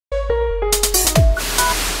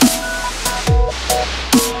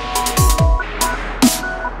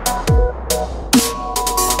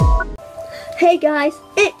guys,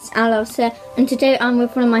 it's Aloes here, and today I'm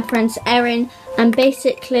with one of my friends, Erin, and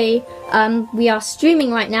basically we are streaming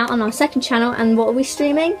right now on our second channel. And what are we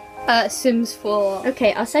streaming? Sims 4.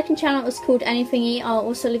 Okay, our second channel is called Anythingy. I'll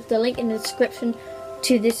also leave the link in the description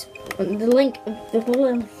to this. The link in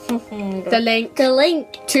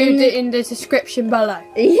the description below.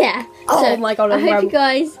 Yeah. Oh so, my god! I hope you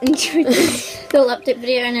guys enjoyed this little update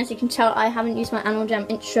video. And as you can tell, I haven't used my Animal Jam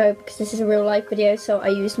intro because this is a real life video. So I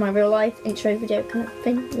used my real life intro video kind of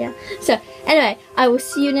thing. Yeah. So anyway, I will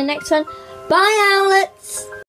see you in the next one. Bye, owlets.